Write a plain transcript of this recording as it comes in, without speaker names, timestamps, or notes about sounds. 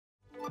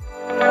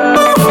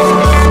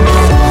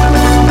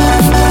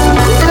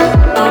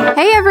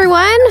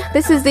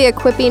This is the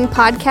Equipping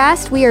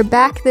Podcast. We are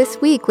back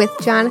this week with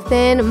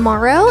Jonathan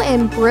Morrow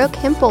and Brooke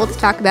Hempell to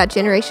talk about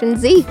Generation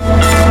Z.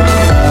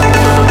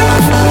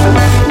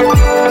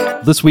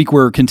 This week,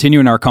 we're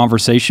continuing our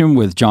conversation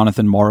with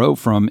Jonathan Morrow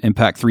from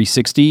Impact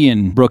 360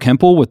 and Brooke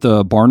Hempell with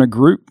the Barna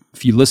Group.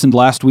 If you listened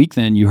last week,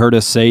 then you heard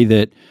us say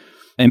that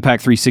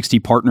Impact 360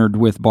 partnered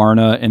with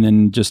Barna and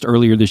then just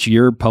earlier this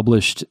year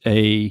published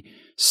a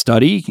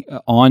study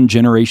on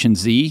Generation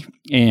Z.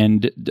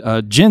 And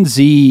Gen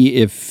Z,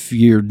 if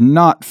you're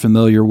not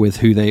familiar with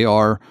who they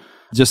are,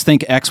 just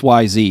think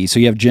XYZ. So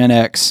you have Gen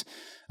X,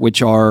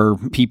 which are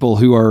people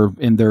who are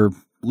in their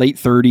late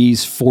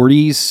 30s,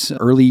 40s,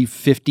 early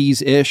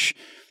 50s-ish.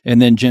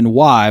 And then Gen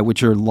Y,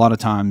 which are a lot of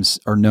times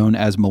are known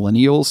as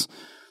millennials,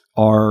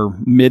 are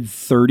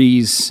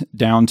mid-30s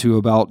down to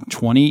about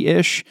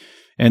 20-ish.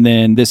 And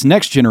then this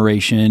next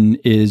generation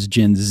is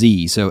Gen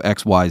Z, so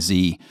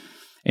XYZ.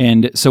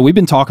 And so we've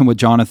been talking with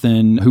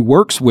Jonathan, who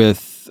works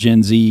with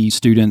Gen Z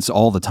students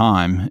all the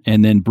time,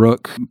 and then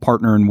Brooke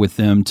partnering with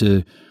them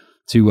to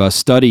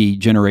study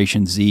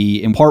Generation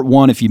Z. In part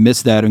one, if you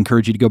missed that, I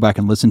encourage you to go back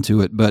and listen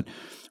to it. But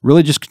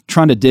really just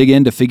trying to dig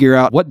in to figure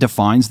out what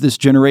defines this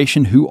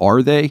generation, who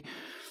are they?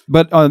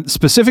 But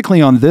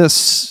specifically on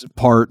this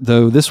part,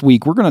 though, this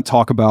week, we're going to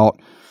talk about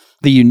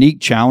the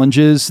unique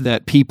challenges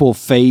that people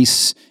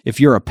face if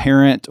you're a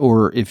parent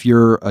or if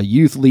you're a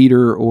youth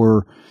leader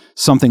or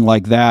something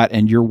like that,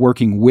 and you're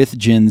working with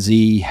Gen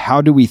Z.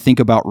 How do we think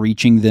about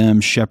reaching them,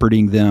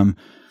 shepherding them?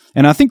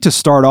 And I think to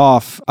start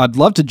off, I'd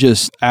love to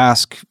just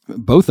ask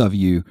both of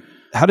you,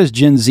 how does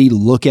Gen Z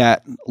look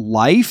at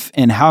life,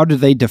 and how do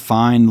they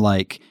define,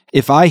 like,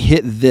 if I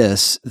hit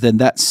this, then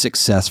that's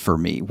success for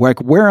me?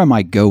 Like, where am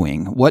I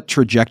going? What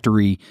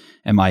trajectory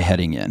am I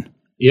heading in?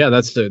 Yeah,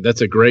 that's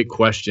a great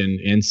question.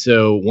 And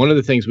so one of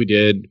the things we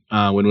did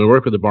when we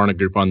worked with the Barna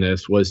Group on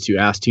this was to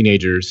ask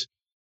teenagers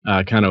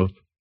kind of,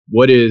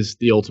 what is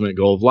the ultimate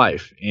goal of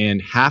life?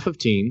 And half of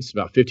teens,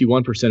 about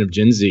 51% of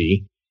Gen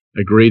Z,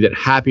 agree that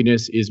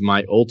happiness is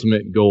my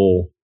ultimate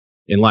goal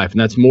in life. And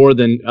that's more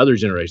than other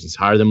generations,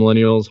 higher than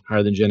millennials,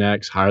 higher than Gen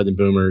X, higher than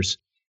boomers.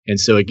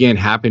 And so again,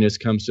 happiness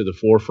comes to the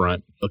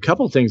forefront. A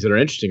couple of things that are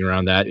interesting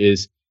around that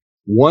is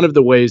one of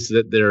the ways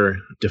that they're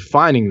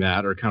defining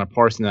that or kind of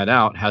parsing that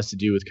out has to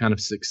do with kind of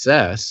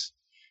success,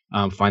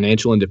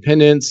 financial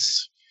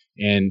independence,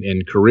 and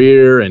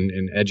career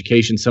and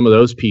education. Some of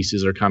those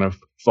pieces are kind of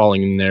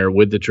falling in there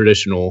with the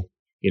traditional,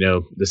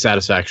 the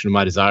satisfaction of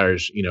my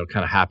desires,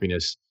 kind of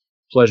happiness,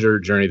 pleasure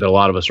journey that a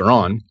lot of us are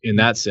on in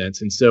that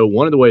sense. And so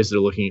one of the ways they're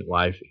looking at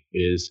life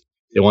is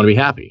they want to be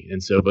happy.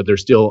 And so, but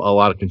there's still a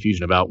lot of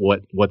confusion about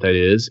what that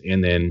is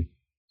and then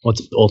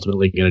what's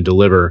ultimately going to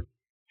deliver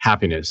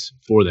happiness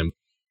for them.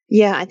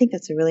 Yeah, I think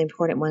that's a really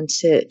important one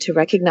to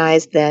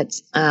recognize that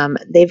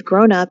they've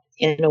grown up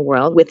in a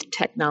world with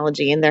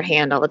technology in their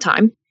hand all the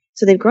time.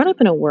 So they've grown up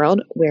in a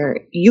world where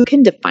you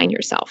can define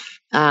yourself.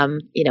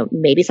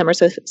 Maybe some are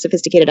so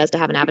sophisticated as to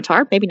have an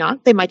avatar, maybe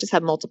not. They might just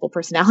have multiple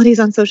personalities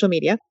on social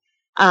media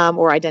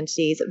or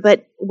identities.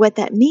 But what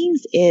that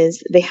means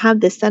is they have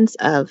this sense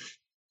of,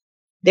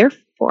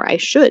 therefore, I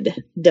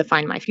should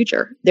define my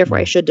future. Therefore,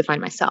 I should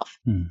define myself.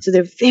 So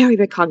they're very,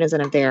 very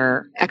cognizant of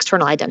their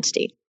external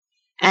identity.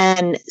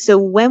 And so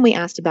when we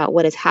asked about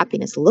what does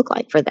happiness look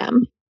like for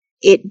them,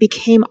 it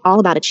became all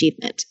about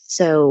achievement.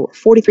 So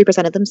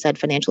 43% of them said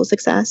financial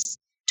success,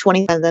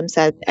 20% of them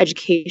said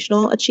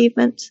educational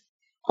achievement,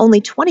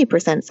 only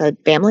 20% said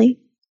family,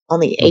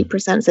 only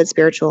 8% said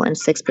spiritual, and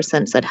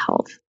 6% said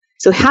health.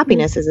 So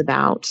happiness is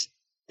about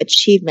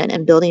achievement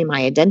and building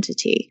my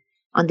identity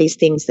on these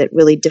things that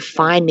really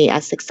define me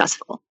as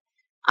successful,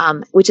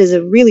 which is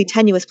a really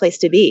tenuous place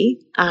to be,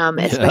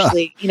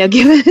 especially,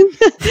 given.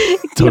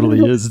 Totally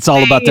given is. It's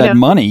all about that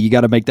money. You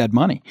got to make that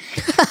money.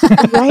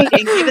 Right.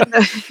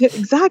 And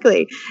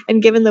exactly.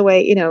 And given the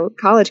way,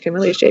 college can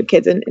really shape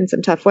kids in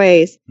some tough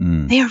ways,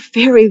 they are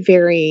very,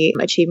 very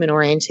achievement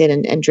oriented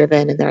and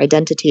driven. And their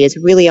identity is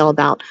really all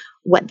about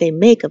what they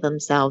make of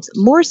themselves,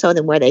 more so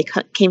than where they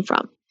came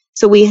from.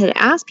 So we had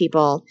asked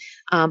people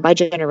by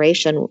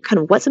generation, kind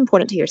of what's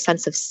important to your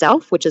sense of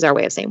self, which is our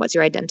way of saying what's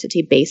your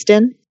identity based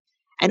in.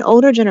 And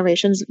older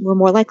generations were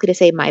more likely to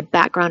say my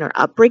background or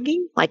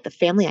upbringing, like the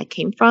family I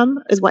came from,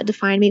 is what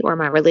defined me, or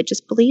my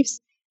religious beliefs.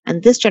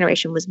 And this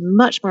generation was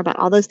much more about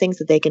all those things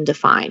that they can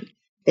define,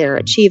 their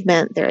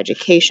achievement, their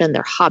education,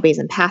 their hobbies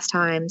and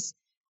pastimes.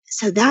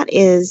 So that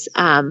is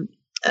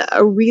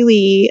a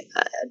really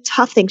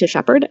tough thing to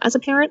shepherd as a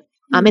parent.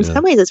 In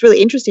some ways, it's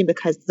really interesting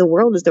because the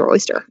world is their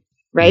oyster,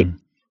 right?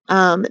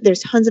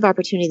 There's tons of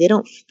opportunity. They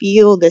don't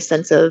feel this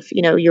sense of,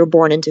 you're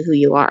born into who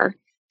you are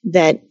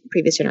that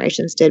previous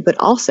generations did, but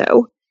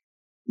also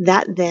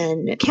that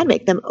then can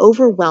make them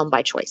overwhelmed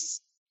by choice,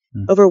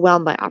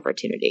 overwhelmed by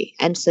opportunity.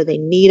 And so they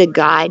need a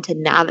guide to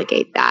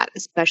navigate that,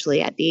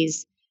 especially at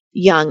these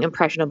young,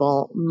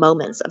 impressionable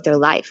moments of their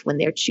life when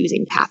they're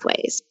choosing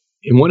pathways.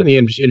 And one of the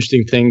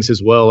interesting things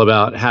as well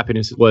about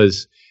happiness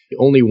was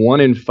only 1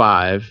 in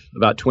 5,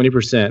 about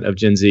 20% of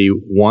Gen Z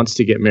wants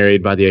to get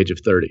married by the age of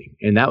 30.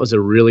 And that was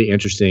a really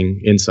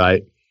interesting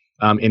insight.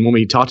 And when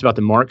we talked about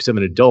the marks of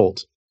an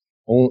adult,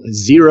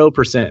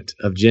 0%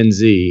 of Gen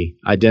Z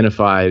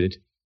identified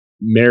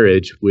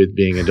marriage with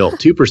being adult.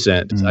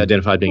 2%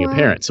 identified being a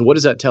parent. So what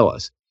does that tell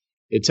us?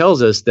 It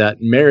tells us that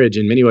marriage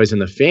in many ways in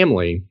the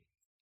family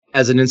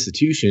as an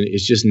institution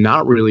is just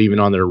not really even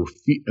on their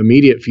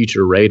immediate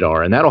future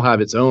radar. And that'll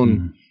have its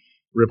own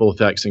ripple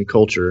effects in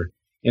culture.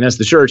 And as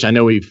the church, I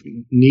know we've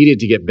needed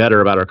to get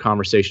better about our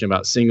conversation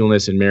about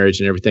singleness and marriage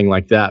and everything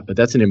like that. But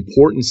that's an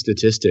important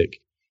statistic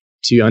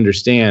to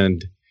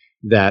understand,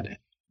 that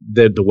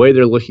the way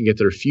they're looking at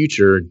their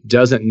future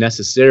doesn't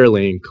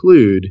necessarily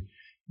include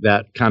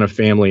that kind of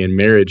family and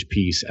marriage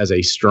piece as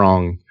a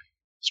strong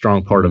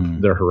part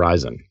of their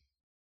horizon.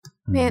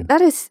 Man,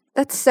 that's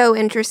so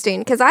interesting,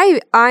 because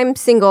I'm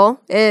single,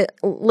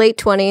 late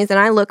 20s, and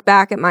I look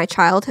back at my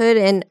childhood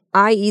and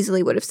I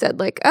easily would have said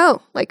like,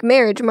 oh, like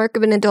marriage, mark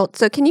of an adult.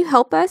 So can you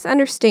help us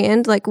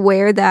understand like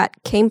where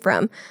that came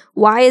from?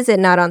 Why is it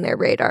not on their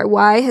radar?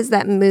 Why has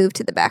that moved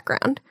to the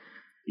background?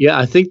 Yeah,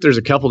 I think there's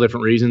a couple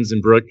different reasons,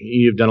 and Brooke,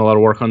 you've done a lot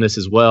of work on this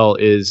as well,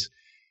 is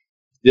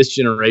this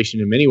generation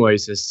in many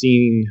ways has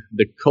seen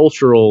the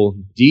cultural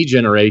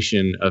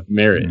degeneration of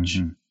marriage.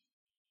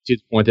 To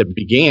the point that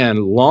began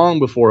long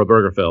before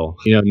Obergefell,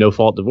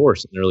 no-fault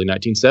divorce in the early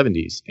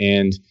 1970s,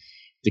 and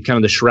the kind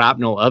of the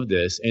shrapnel of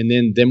this, and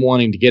then them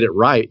wanting to get it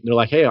right. They're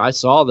like, hey, I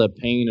saw the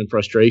pain and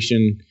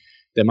frustration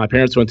that my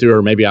parents went through,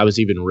 or maybe I was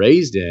even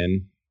raised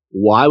in.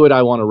 Why would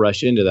I want to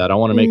rush into that? I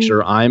want to make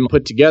sure I'm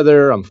put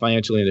together, I'm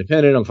financially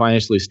independent, I'm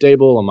financially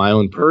stable, I'm my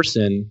own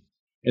person.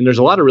 And there's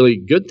a lot of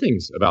really good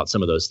things about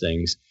some of those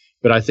things.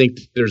 But I think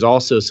there's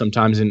also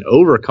sometimes an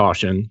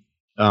overcaution,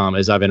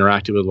 as I've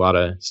interacted with a lot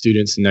of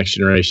students in next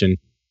generation,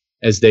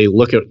 as they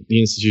look at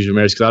the institution of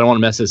marriage, because I don't want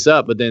to mess this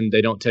up, but then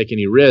they don't take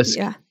any risk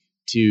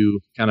to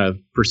kind of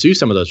pursue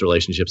some of those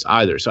relationships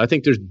either. So I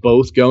think there's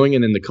both going,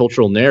 and then the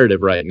cultural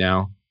narrative right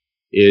now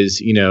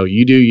is,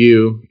 you do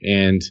you,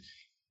 and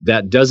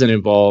that doesn't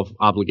involve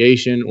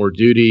obligation or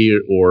duty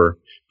or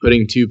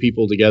putting two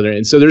people together.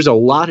 And so there's a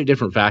lot of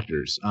different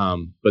factors,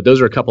 but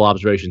those are a couple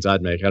observations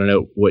I'd make. I don't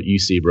know what you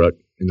see, Brooke,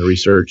 in the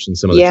research and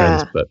some of the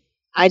trends, but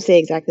I'd say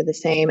exactly the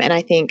same. And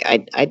I think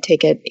I'd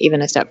take it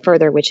even a step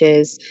further, which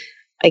is,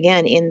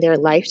 again, in their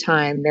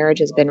lifetime, marriage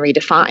has been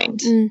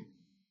redefined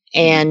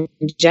and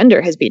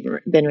gender has been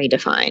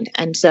redefined.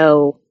 And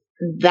so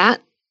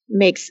that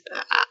makes,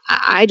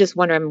 I just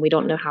wonder, we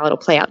don't know how it'll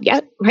play out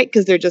yet, right?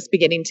 Because they're just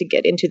beginning to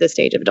get into the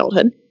stage of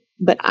adulthood.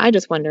 But I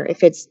just wonder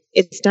if it's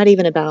not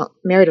even about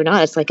married or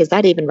not. It's like, is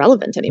that even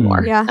relevant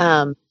anymore?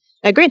 Now,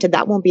 granted,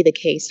 that won't be the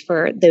case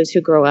for those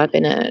who grow up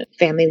in a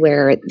family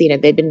where,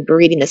 they've been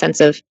breeding the sense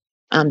of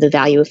the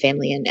value of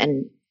family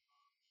and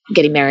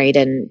getting married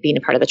and being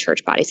a part of the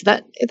church body. So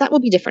that will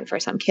be different for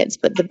some kids,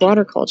 but the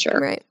broader culture,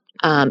 right.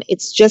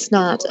 It's just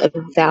not a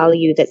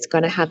value that's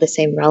going to have the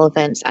same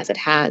relevance as it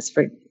has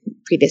for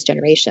previous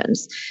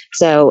generations.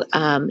 So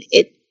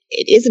it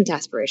isn't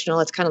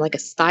aspirational. It's kind of like a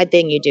side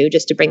thing you do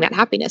just to bring that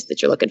happiness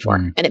that you're looking for.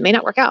 And it may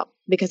not work out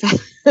because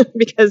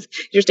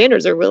your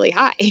standards are really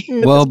high.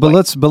 Well, but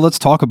let's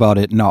talk about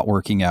it not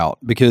working out,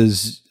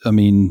 because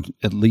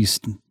at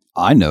least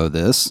I know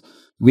this.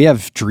 We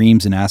have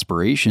dreams and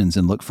aspirations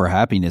and look for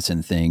happiness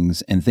in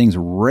things, and things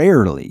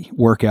rarely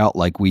work out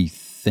like we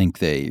think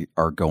they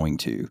are going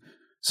to.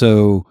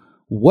 So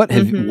what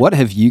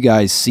have you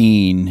guys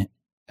seen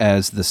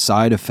as the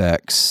side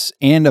effects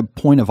and a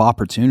point of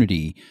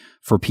opportunity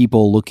for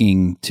people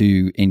looking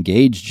to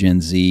engage Gen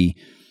Z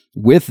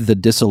with the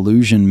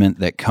disillusionment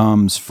that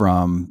comes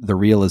from the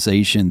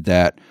realization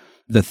that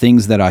the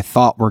things that I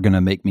thought were going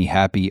to make me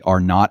happy are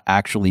not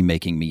actually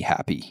making me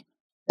happy?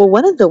 Well,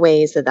 one of the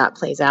ways that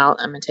plays out,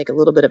 I'm going to take a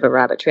little bit of a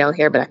rabbit trail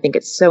here, but I think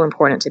it's so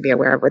important to be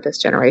aware of with this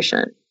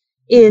generation,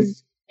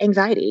 is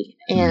anxiety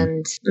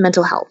and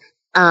mental health.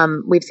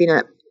 We've seen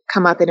it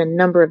come up in a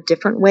number of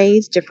different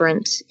ways,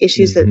 different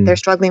issues that they're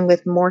struggling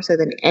with more so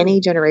than any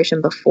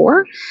generation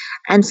before.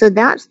 And so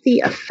that's the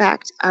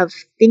effect of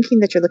thinking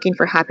that you're looking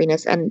for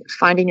happiness and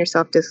finding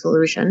yourself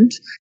disillusioned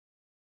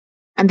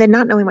and then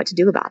not knowing what to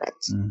do about it.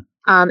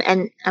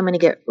 And I'm going to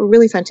get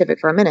really scientific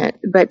for a minute,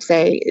 but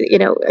say,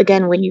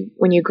 again, when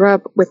you grow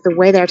up with the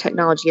way that our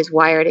technology is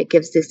wired, it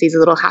gives us these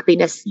little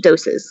happiness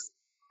doses,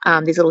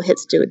 these little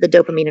hits to the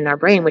dopamine in our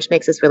brain, which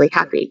makes us really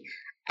happy.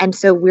 And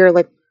so we're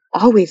like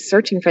always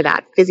searching for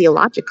that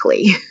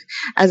physiologically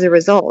as a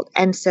result.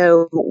 And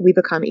so we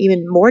become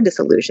even more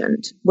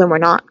disillusioned when we're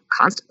not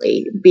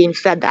constantly being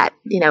fed that,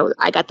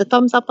 I got the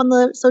thumbs up on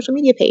the social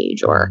media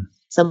page or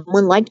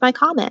someone liked my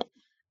comment.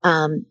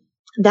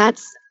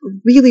 That's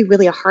really,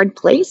 really a hard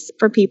place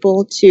for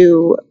people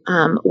to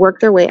work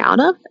their way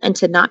out of and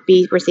to not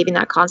be receiving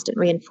that constant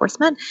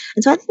reinforcement.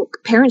 And so I think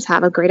parents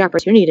have a great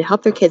opportunity to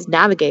help their kids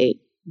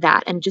navigate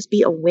that and just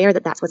be aware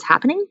that that's what's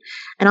happening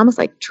and almost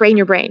like train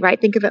your brain, right?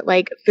 Think of it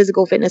like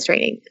physical fitness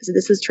training. So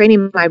this is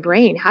training my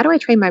brain. How do I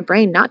train my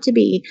brain not to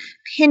be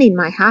pinning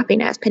my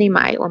happiness, pinning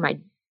my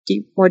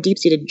more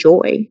deep-seated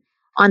joy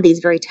on these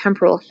very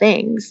temporal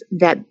things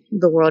that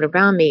the world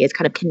around me is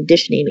kind of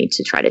conditioning me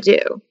to try to do.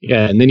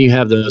 Yeah, and then you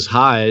have those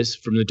highs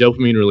from the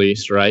dopamine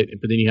release, right?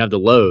 But then you have the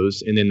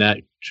lows, and then that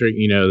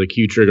the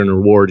cue, trigger, and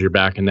reward, you're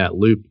back in that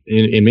loop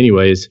in many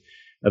ways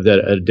of that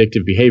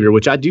addictive behavior,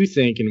 which I do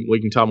think, and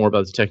we can talk more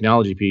about the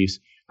technology piece,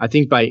 I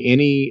think by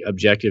any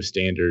objective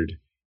standard,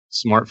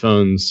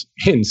 smartphones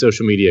and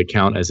social media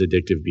count as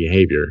addictive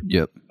behavior.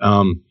 Yep.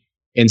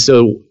 And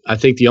so I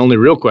think the only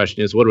real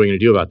question is, what are we going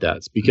to do about that?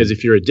 It's because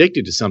if you're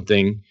addicted to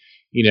something,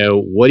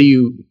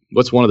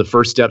 what's one of the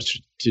first steps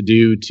to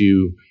do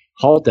to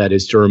halt that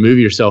is to remove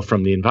yourself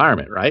from the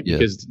environment, right? Yeah.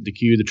 Because the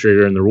cue, the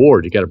trigger, and the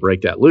reward, you got to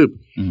break that loop.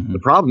 Mm-hmm. The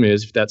problem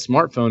is if that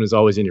smartphone is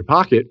always in your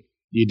pocket,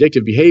 the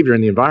addictive behavior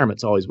in the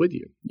environment's always with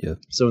you. Yeah.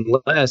 So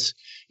unless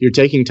you're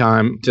taking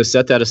time to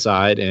set that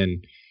aside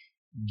and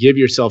give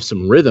yourself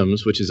some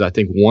rhythms, which is, I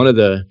think, one of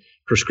the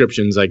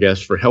prescriptions, I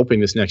guess, for helping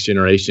this next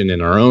generation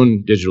in our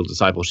own digital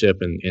discipleship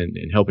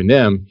and helping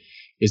them,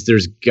 is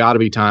there's got to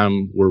be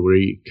time where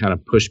we kind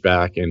of push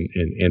back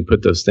and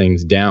put those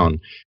things down.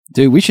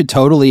 Dude, we should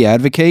totally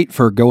advocate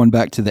for going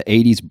back to the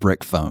 80s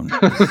brick phone.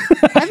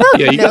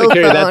 Yeah, you got to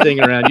carry that thing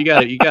around. You got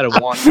to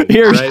want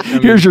it.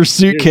 Here's your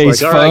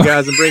suitcase phone. All right,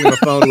 guys, I'm bringing my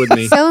phone with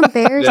me. So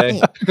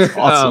embarrassing.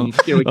 Awesome.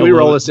 Can we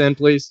roll this in,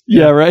 please?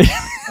 Yeah, right.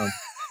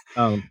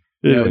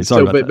 Anyway,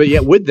 but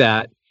yeah, with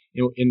that,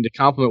 and to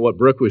complement what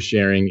Brooke was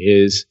sharing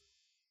is,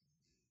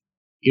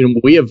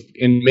 we have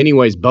in many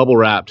ways bubble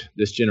wrapped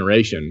this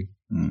generation,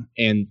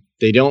 and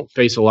they don't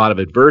face a lot of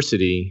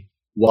adversity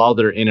while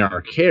they're in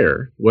our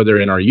care, whether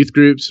in our youth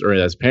groups or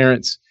as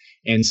parents.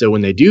 And so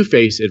when they do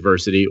face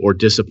adversity or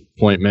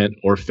disappointment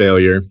or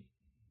failure,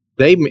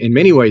 they in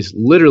many ways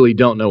literally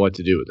don't know what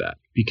to do with that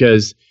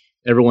because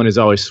everyone has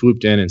always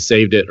swooped in and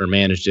saved it or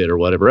managed it or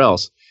whatever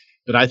else.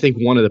 But I think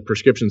one of the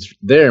prescriptions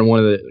there and one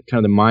of the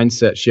kind of the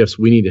mindset shifts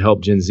we need to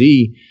help Gen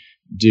Z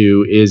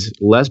do is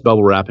less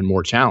bubble wrap and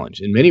more challenge.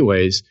 In many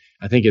ways,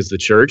 I think as the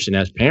church and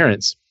as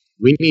parents,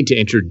 we need to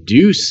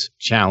introduce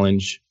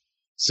challenge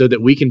so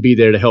that we can be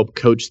there to help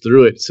coach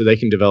through it so they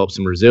can develop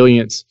some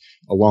resilience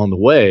along the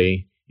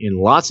way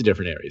in lots of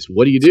different areas.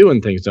 What do you do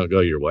when things don't go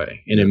your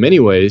way? And in many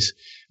ways,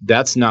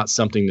 that's not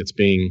something that's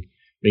being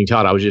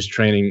taught. I was just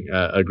training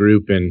a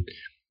group and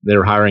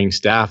they're hiring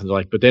staff and they're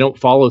like, but they don't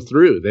follow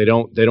through. They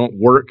don't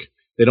work.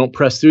 They don't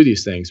press through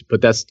these things,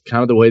 but that's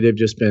kind of the way they've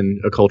just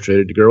been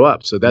acculturated to grow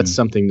up. So that's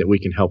something that we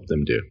can help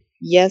them do.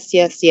 Yes,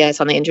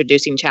 on the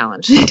introducing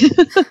challenge.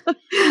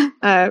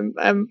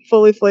 I'm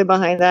fully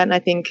behind that. And I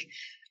think,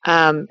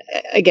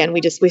 again,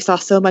 we saw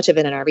so much of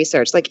it in our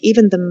research. Like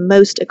even the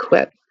most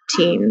equipped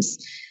teens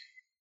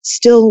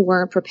still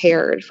weren't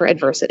prepared for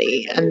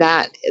adversity. And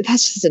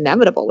that's just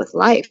inevitable with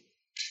life.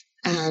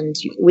 And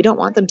we don't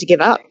want them to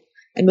give up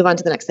and move on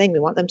to the next thing. We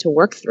want them to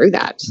work through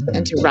that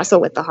and to wrestle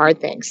with the hard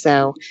things.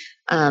 So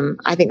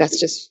I think that's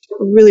just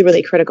really,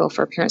 really critical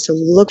for parents to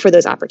look for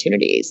those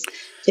opportunities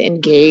to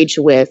engage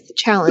with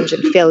challenge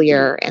and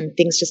failure and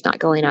things just not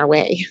going our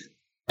way.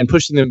 And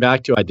pushing them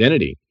back to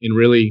identity and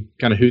really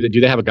kind of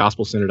do they have a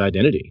gospel-centered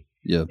identity?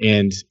 Yeah.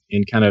 And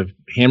kind of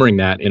hammering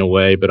that in a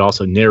way, but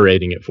also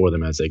narrating it for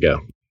them as they go.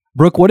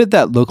 Brooke, what did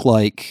that look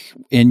like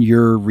in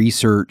your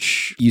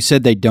research? You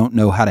said they don't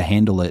know how to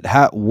handle it.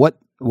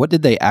 What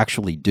did they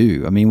actually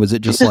do? I mean, was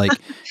it just like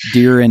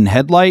deer in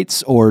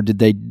headlights, or did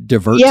they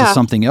divert to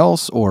something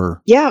else?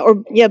 Or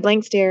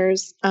blank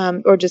stares,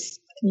 or just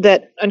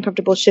that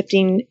uncomfortable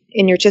shifting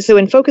in your chest. So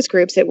in focus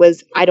groups, it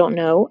was, I don't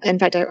know. In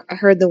fact, I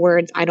heard the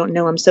words, I don't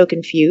know, I'm so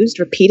confused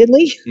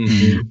repeatedly.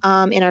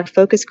 Mm-hmm. In our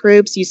focus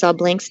groups, you saw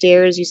blank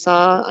stares, you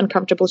saw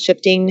uncomfortable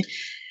shifting.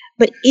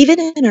 But even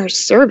in our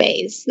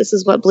surveys, this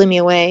is what blew me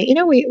away.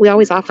 We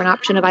always offer an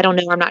option of, I don't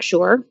know, I'm not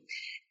sure.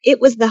 It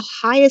was the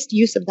highest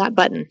use of that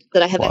button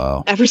that I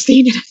have ever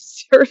seen in a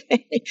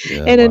survey.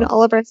 Yeah, and in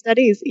all of our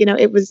studies,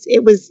 it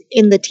was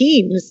in the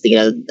teens,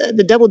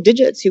 the double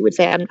digits who would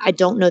say, I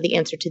don't know the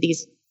answer to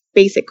these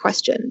basic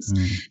questions.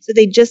 So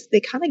they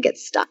kind of get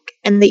stuck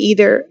and they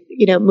either,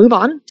 move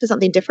on to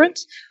something different,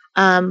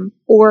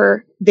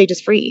 or they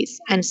just freeze.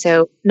 And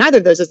so neither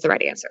of those is the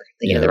right answer.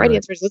 The right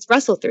answer is let's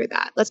wrestle through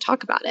that. Let's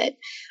talk about it.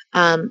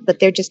 But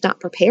they're just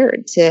not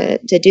prepared to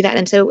do that.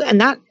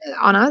 And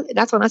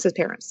that's on us as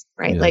parents,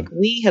 right? Yeah. Like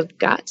we have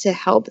got to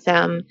help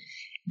them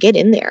get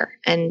in there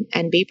and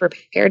be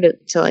prepared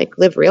to like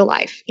live real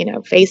life,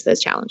 face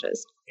those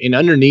challenges. And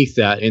underneath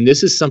that, and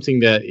this is something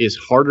that is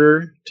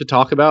harder to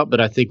talk about,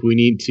 but I think we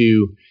need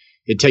to,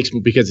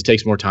 because it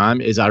takes more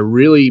time, is I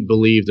really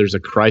believe there's a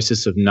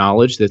crisis of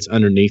knowledge that's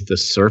underneath the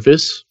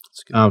surface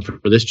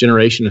for this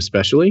generation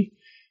especially.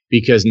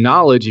 Because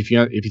knowledge, if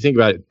you think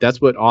about it, that's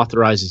what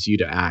authorizes you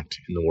to act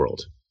in the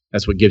world.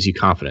 That's what gives you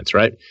confidence,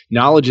 right?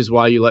 Knowledge is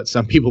why you let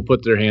some people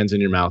put their hands in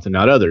your mouth and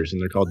not others,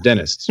 and they're called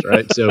dentists,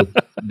 right? So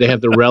they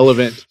have the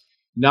relevant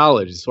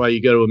knowledge. That's why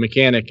you go to a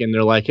mechanic and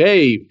they're like,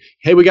 hey,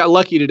 we got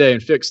lucky today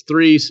and fixed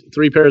three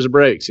pairs of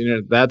brakes.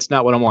 That's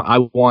not what I want. I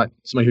want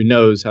somebody who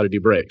knows how to do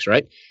brakes,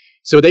 right?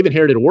 So they've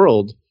inherited a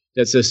world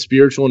that says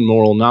spiritual and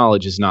moral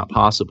knowledge is not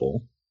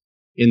possible,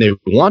 and they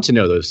want to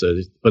know those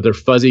things, but they're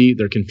fuzzy,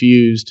 they're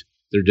confused.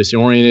 They're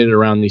disoriented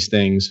around these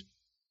things.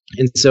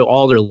 And so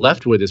all they're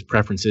left with is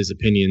preferences,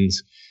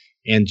 opinions,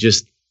 and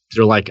just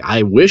they're like,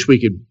 I wish we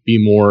could be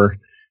more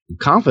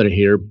confident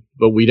here,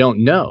 but we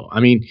don't know.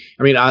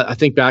 I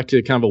think back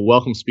to kind of a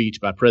welcome speech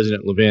by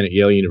President Levin at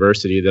Yale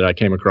University that I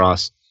came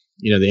across,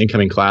 the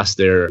incoming class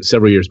there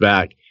several years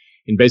back.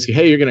 And basically,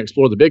 hey, you're going to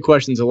explore the big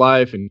questions of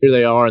life, and here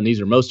they are, and these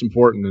are most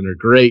important, and they're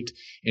great.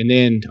 And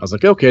then I was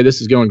like, okay,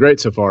 this is going great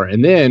so far.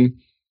 And then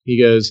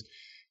he goes,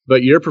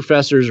 but your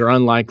professors are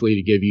unlikely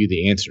to give you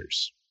the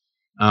answers.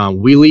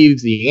 We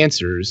leave the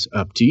answers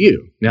up to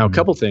you. Now, a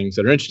couple things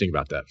that are interesting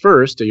about that.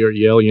 First, you're at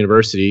Yale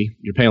University.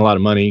 You're paying a lot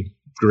of money.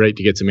 Great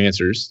to get some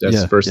answers.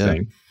 That's the first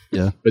thing.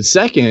 Yeah. But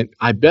second,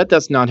 I bet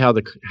that's not how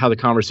the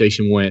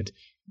conversation went.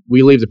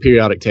 We leave the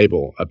periodic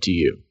table up to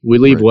you. We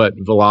leave what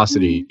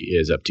velocity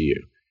is up to you.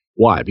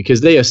 Why?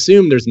 Because they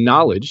assume there's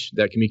knowledge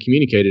that can be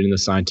communicated in the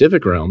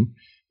scientific realm,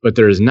 but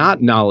there is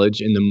not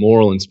knowledge in the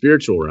moral and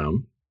spiritual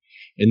realm.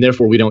 And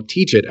therefore, we don't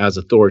teach it as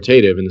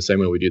authoritative in the same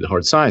way we do the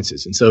hard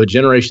sciences. And so a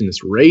generation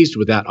that's raised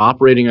with that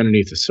operating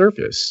underneath the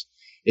surface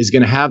is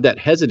going to have that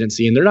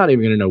hesitancy, and they're not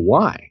even going to know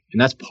why.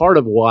 And that's part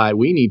of why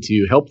we need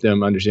to help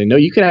them understand, no,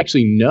 you can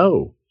actually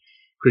know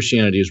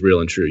Christianity is real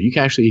and true. You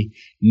can actually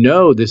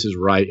know this is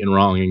right and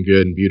wrong and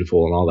good and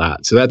beautiful and all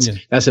that. So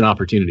that's an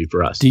opportunity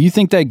for us. Do you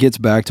think that gets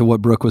back to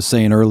what Brooke was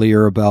saying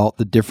earlier about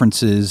the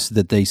differences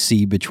that they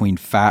see between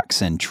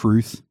facts and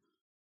truth?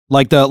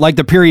 Like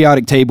the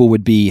periodic table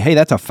would be, hey,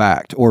 that's a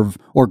fact,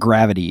 or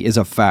gravity is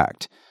a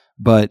fact,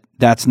 but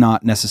that's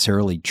not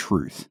necessarily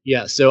truth.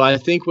 Yeah, so I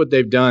think what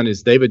they've done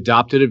is they've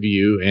adopted a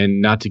view, and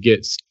not to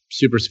get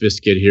super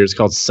sophisticated here, it's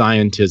called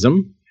scientism,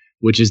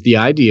 which is the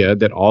idea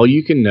that all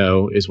you can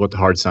know is what the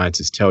hard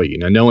sciences tell you.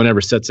 Now, no one ever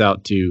sets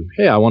out to,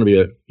 hey, I want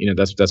to be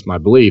that's my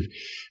belief,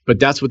 but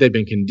that's what they've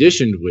been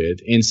conditioned with.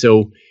 And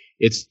so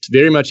it's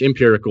very much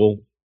empirical.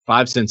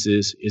 5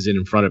 senses is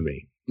in front of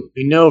me.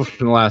 We know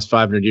from the last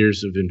 500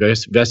 years of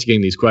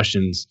investigating these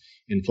questions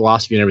in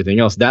philosophy and everything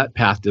else, that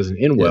path doesn't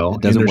end well.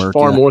 It doesn't and there's work,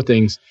 far more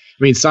things.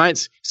 I mean,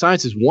 science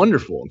is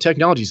wonderful.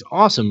 Technology is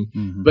awesome,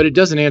 but it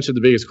doesn't answer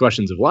the biggest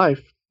questions of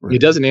life. Right.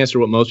 It doesn't answer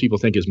what most people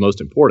think is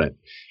most important.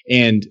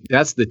 And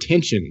that's the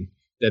tension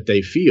that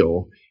they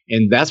feel.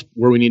 And that's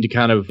where we need to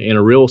kind of, in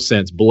a real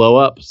sense, blow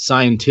up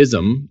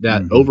scientism,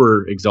 that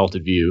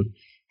over-exalted view,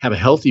 have a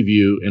healthy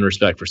view and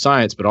respect for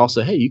science, but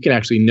also, hey, you can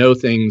actually know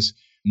things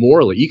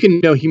morally. You can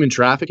know human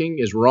trafficking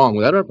is wrong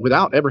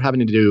without ever having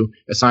to do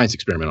a science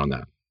experiment on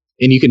that.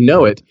 And you can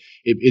know it.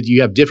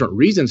 You have different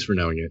reasons for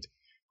knowing it,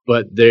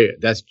 but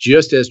that's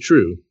just as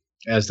true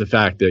as the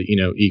fact that,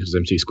 E equals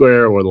mc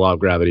squared, or the law of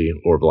gravity,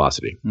 or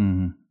velocity.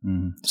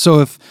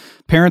 So if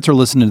parents are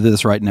listening to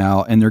this right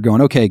now and they're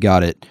going, okay,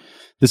 got it.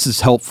 This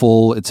is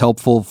helpful. It's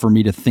helpful for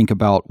me to think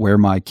about where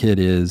my kid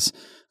is.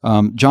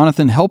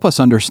 Jonathan, help us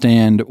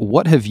understand,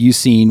 what have you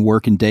seen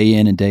working day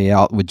in and day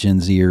out with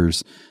Gen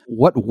Zers?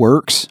 What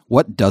works?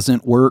 What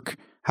doesn't work?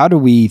 How do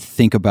we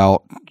think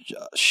about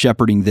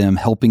shepherding them,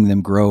 helping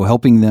them grow,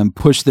 helping them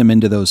push them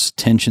into those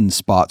tension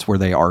spots where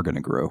they are going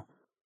to grow?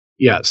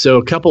 Yeah, so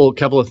a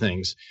couple of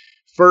things.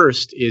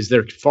 First is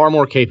they're far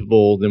more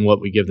capable than what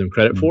we give them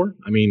credit for.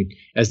 I mean,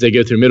 as they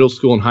go through middle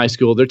school and high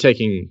school, they're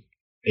taking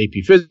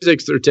AP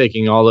physics, they're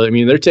taking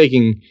they're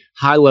taking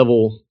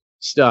high-level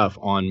stuff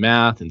on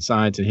math and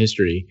science and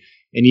history,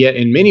 and yet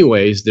in many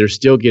ways they're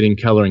still getting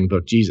coloring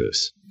book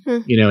Jesus.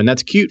 And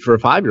that's cute for a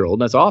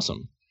 5-year-old. That's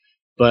awesome.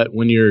 But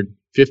when you're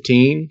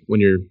 15,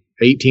 when you're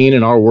 18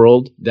 in our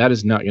world, that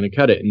is not going to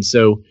cut it. And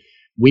so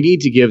we need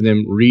to give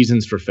them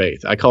reasons for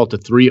faith. I call it the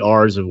 3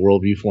 R's of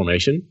worldview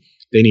formation.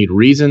 They need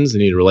reasons, they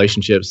need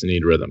relationships, they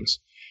need rhythms.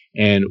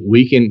 And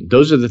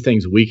those are the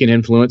things we can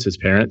influence as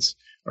parents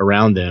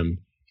around them.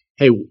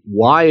 Hey,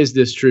 why is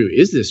this true?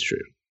 Is this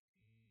true?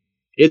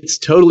 It's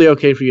totally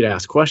okay for you to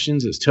ask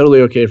questions. It's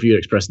totally okay for you to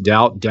express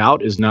doubt.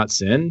 Doubt is not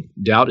sin.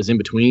 Doubt is in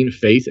between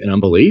faith and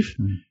unbelief.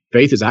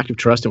 Faith is active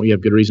trust in what you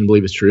have good reason to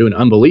believe is true. And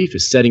unbelief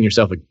is setting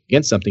yourself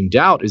against something.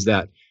 Doubt is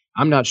that,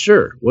 I'm not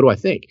sure. What do I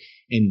think?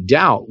 And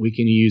doubt we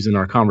can use in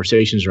our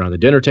conversations around the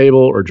dinner table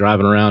or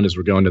driving around as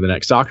we're going to the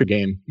next soccer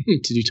game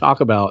to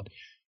talk about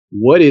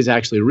what is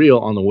actually real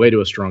on the way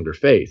to a stronger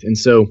faith. And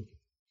so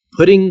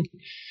putting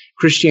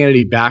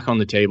Christianity back on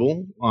the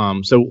table.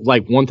 So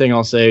like one thing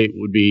I'll say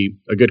would be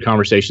a good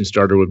conversation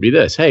starter would be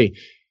this. Hey,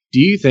 do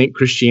you think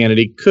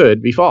Christianity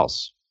could be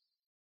false?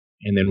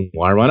 And then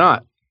why or why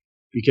not?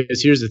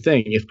 Because here's the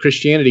thing. If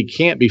Christianity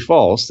can't be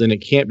false, then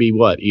it can't be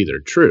what? Either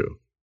true.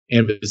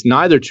 And if it's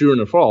neither true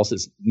nor false,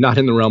 it's not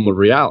in the realm of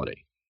reality.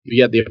 But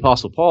yet the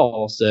Apostle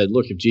Paul said,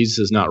 look, if Jesus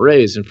is not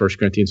raised in 1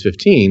 Corinthians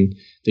 15,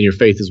 then your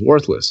faith is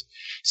worthless.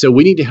 So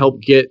we need to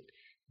help get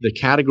the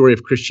category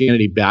of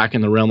Christianity back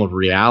in the realm of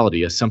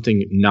reality as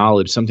something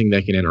knowledge, something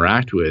they can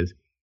interact with.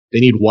 They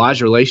need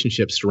wise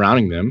relationships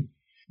surrounding them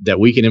that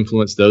we can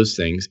influence those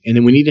things. And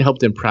then we need to help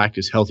them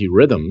practice healthy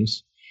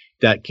rhythms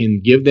that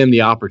can give them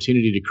the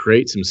opportunity to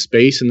create some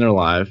space in their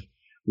life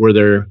where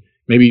they're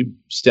maybe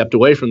stepped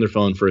away from their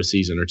phone for a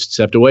season, or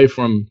stepped away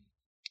from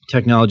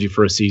technology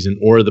for a season,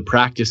 or the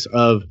practice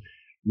of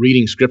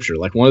reading scripture.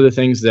 Like one of the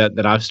things that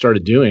I've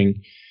started doing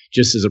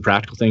just as a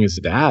practical thing as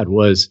a dad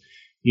was,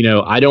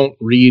 I don't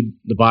read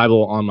the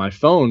Bible on my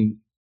phone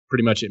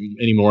pretty much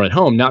anymore at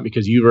home, not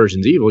because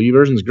YouVersion's evil.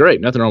 YouVersion's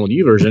great. Nothing wrong with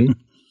YouVersion.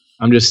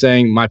 I'm just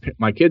saying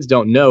my kids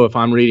don't know if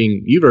I'm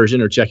reading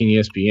YouVersion or checking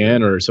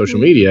ESPN or social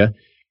media.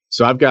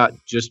 So I've got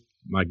just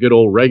my good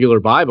old regular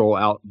Bible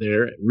out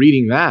there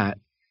reading that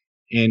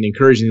and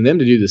encouraging them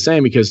to do the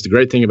same, because the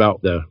great thing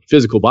about the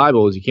physical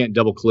Bible is you can't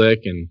double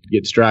click and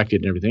get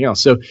distracted and everything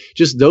else. So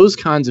just those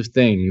kinds of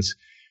things.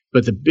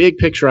 But the big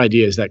picture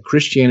idea is that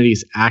Christianity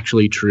is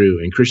actually true.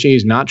 And Christianity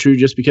is not true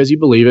just because you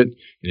believe it. And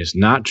it's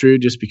not true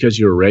just because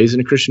you were raised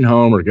in a Christian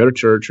home or go to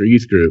church or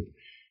youth group.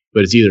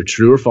 But it's either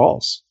true or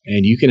false.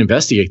 And you can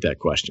investigate that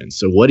question.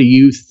 So what do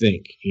you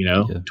think,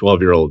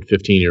 12-year-old,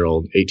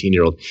 15-year-old,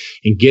 18-year-old,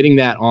 and getting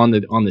that on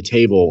the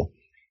table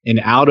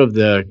and out of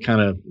the kind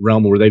of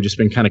realm where they've just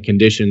been kind of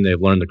conditioned. They've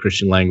learned the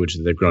Christian language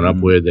that they've grown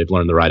up with. They've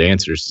learned the right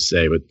answers to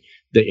say, but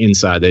the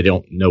inside, they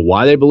don't know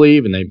why they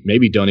believe, and they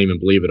maybe don't even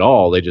believe at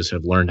all. They just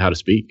have learned how to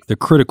speak. The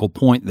critical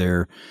point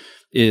there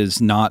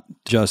is not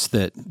just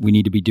that we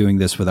need to be doing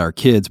this with our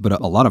kids, but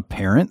a lot of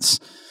parents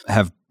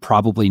have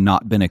probably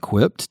not been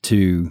equipped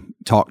to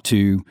talk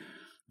to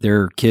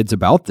their kids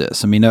about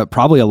this. I mean,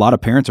 probably a lot of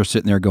parents are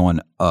sitting there going,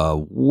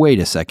 wait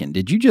a second,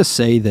 did you just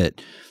say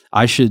that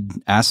I should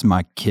ask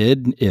my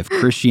kid if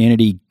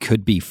Christianity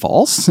could be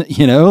false?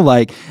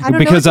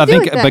 Because I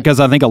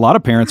think a lot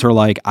of parents are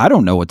like, I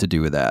don't know what to do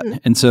with that.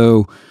 And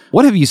so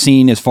what have you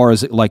seen as far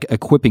as like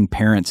equipping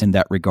parents in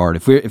that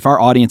regard? If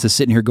our audience is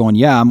sitting here going,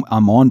 yeah,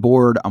 I'm on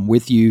board, I'm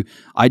with you,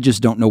 I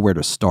just don't know where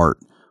to start.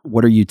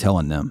 What are you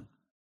telling them?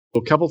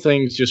 Well, a couple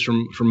things just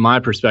from my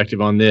perspective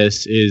on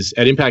this is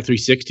at Impact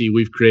 360,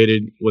 we've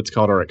created what's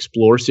called our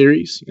Explore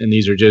series. And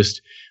these are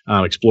just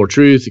Explore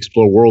Truth,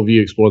 Explore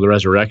Worldview, Explore the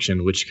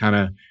Resurrection, which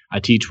I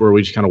teach where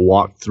we just kind of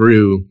walk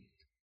through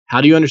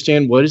how do you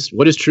understand what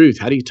is truth?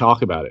 How do you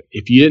talk about it?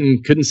 If you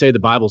couldn't say the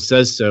Bible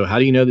says so, how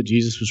do you know that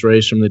Jesus was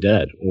raised from the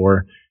dead?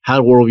 Or how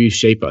do worldviews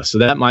shape us? So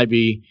that might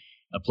be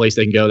a place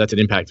they can go. That's at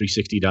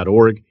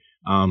impact360.org.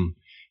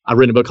 I've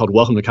written a book called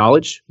Welcome to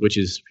College, which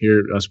is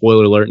here,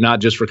 spoiler alert, not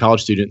just for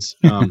college students.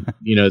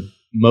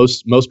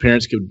 Most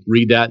parents could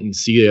read that and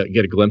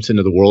get a glimpse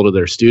into the world of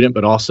their student,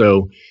 but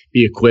also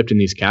be equipped in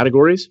these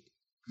categories.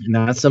 And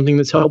that's something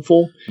that's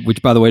helpful.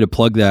 Which, by the way, to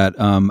plug that,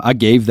 I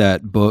gave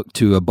that book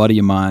to a buddy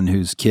of mine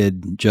whose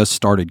kid just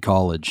started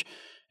college.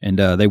 And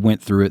they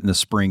went through it in the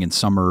spring and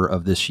summer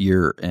of this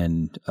year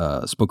and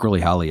spoke really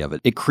highly of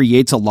it. It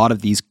creates a lot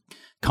of these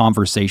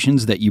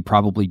conversations that you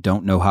probably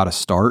don't know how to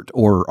start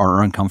or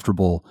are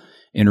uncomfortable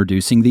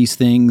introducing these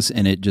things.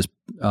 And it just,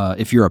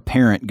 if you're a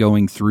parent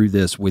going through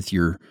this with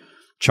your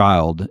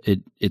child,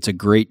 it's a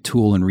great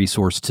tool and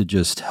resource to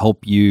just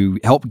help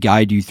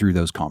guide you through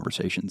those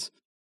conversations.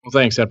 Well,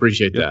 thanks. I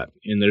appreciate that.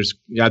 And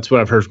that's what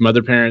I've heard from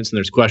other parents, and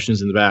there's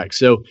questions in the back.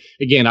 So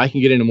again, I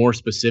can get into more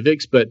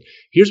specifics, but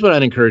here's what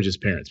I'd encourage as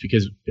parents,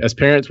 because as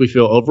parents, we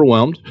feel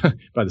overwhelmed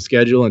by the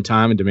schedule and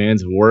time and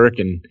demands of work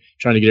and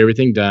trying to get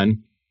everything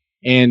done.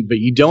 But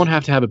you don't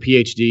have to have a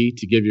PhD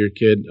to give your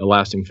kid a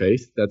lasting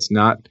faith. That's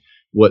not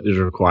what is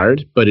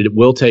required, but it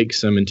will take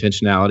some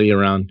intentionality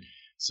around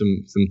some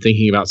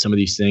thinking about some of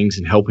these things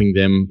and helping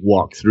them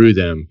walk through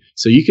them.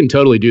 So you can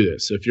totally do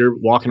this. So if you're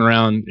walking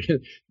around,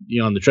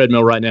 on the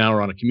treadmill right now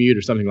or on a commute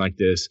or something like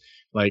this,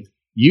 like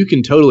you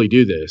can totally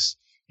do this.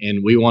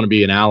 And we want to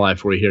be an ally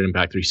for you here at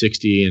Impact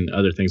 360 and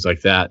other things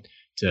like that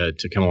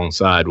to come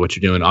alongside what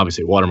you're doing.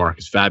 Obviously, Watermark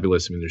is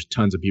fabulous. I mean, there's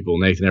tons of people,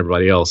 Nathan,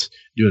 everybody else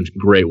doing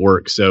great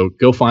work. So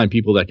go find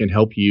people that can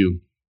help you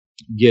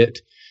get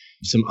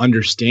some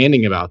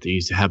understanding about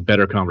these to have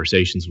better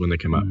conversations when they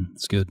come up.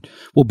 That's good.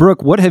 Well,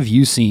 Brooke, what have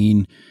you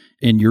seen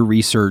in your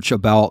research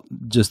about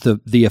just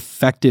the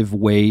effective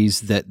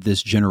ways that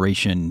this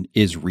generation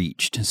is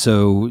reached?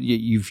 So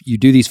you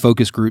do these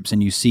focus groups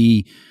and you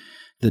see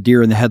the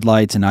deer in the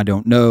headlights and I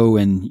don't know,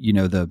 and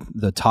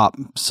the top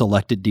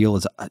selected deal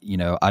is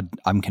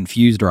I'm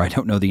confused or I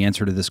don't know the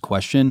answer to this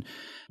question.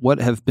 What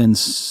have been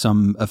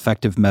some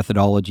effective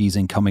methodologies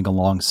in coming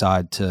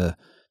alongside to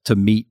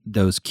meet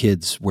those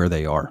kids where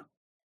they are?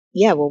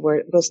 Yeah, well,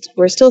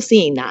 we're still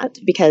seeing that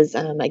because,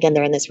 again,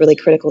 they're in this really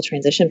critical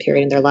transition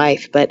period in their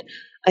life. But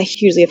a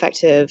hugely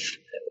effective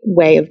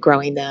way of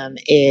growing them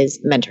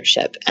is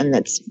mentorship. And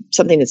that's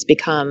something that's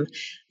become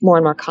more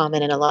and more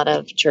common in a lot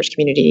of church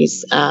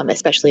communities,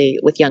 especially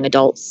with young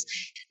adults.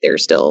 They're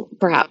still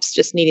perhaps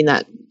just needing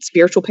that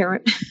spiritual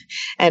parent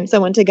and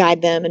someone to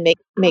guide them and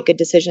make good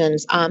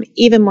decisions.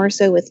 Even more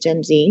so with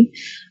Gen Z,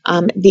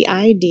 the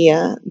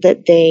idea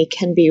that they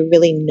can be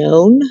really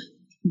known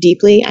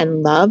deeply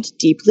and loved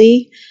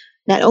deeply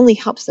not only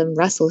helps them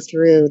wrestle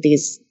through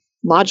these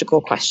logical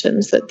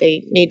questions that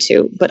they need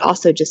to, but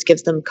also just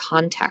gives them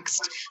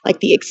context, like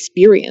the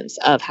experience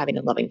of having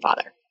a loving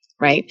father,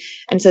 right?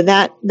 And so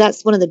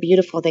that's one of the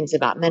beautiful things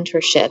about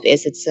mentorship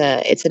is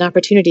it's an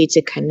opportunity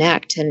to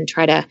connect and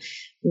try to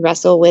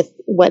wrestle with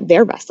what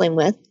they're wrestling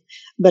with,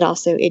 but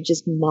also it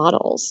just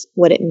models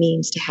what it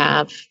means to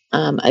have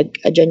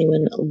a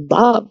genuine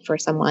love for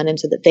someone, and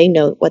so that they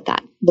know what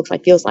that looks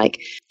like, feels like.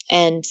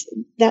 And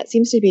that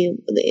seems to be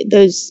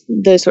those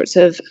sorts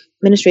of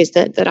ministries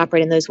that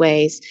operate in those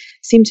ways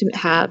seem to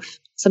have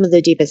some of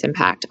the deepest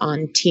impact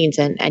on teens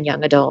and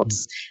young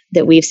adults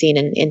that we've seen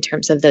in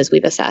terms of those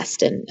we've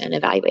assessed and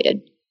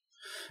evaluated.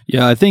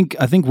 Yeah, I think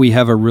we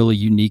have a really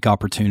unique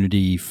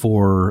opportunity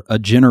for a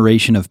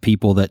generation of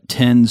people that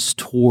tends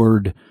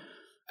toward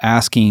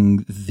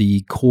asking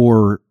the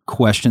core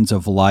questions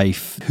of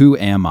life. Who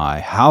am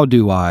I? How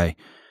do I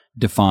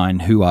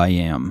define who I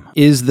am?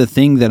 Is the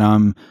thing that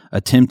I'm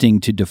attempting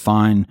to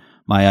define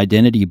my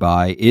identity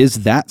by,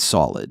 is that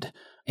solid?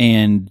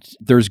 And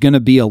there's going to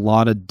be a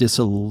lot of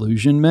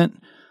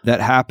disillusionment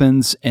that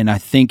happens. And I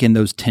think in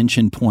those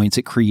tension points,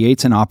 it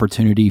creates an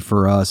opportunity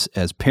for us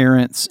as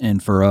parents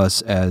and for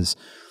us as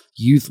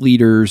youth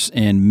leaders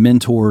and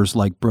mentors,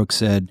 like Brooke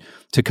said,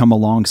 to come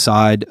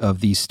alongside of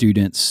these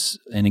students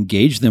and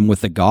engage them with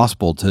the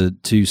gospel,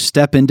 to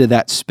step into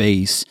that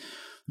space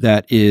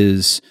that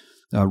is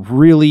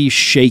really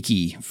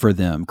shaky for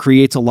them,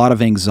 creates a lot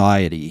of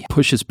anxiety,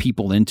 pushes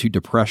people into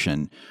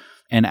depression,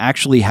 and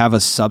actually have a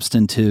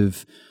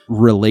substantive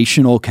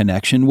relational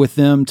connection with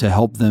them to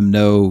help them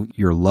know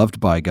you're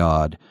loved by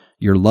God,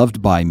 you're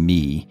loved by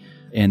me,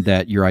 and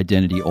that your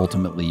identity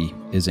ultimately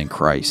is in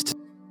Christ.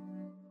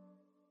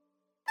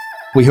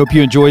 We hope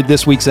you enjoyed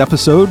this week's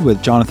episode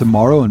with Jonathan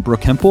Morrow and Brooke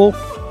Hempell.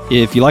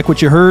 If you like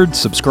what you heard,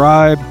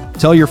 subscribe,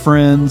 tell your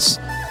friends,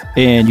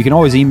 and you can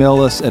always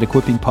email us at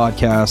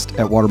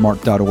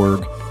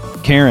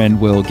equippingpodcast@watermark.org.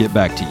 Karen will get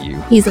back to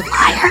you. He's a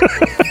liar.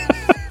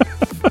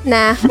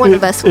 Nah, one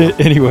of us will.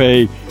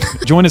 Anyway,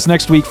 join us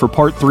next week for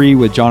part 3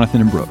 with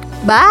Jonathan and Brooke.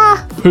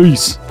 Bye.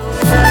 Peace.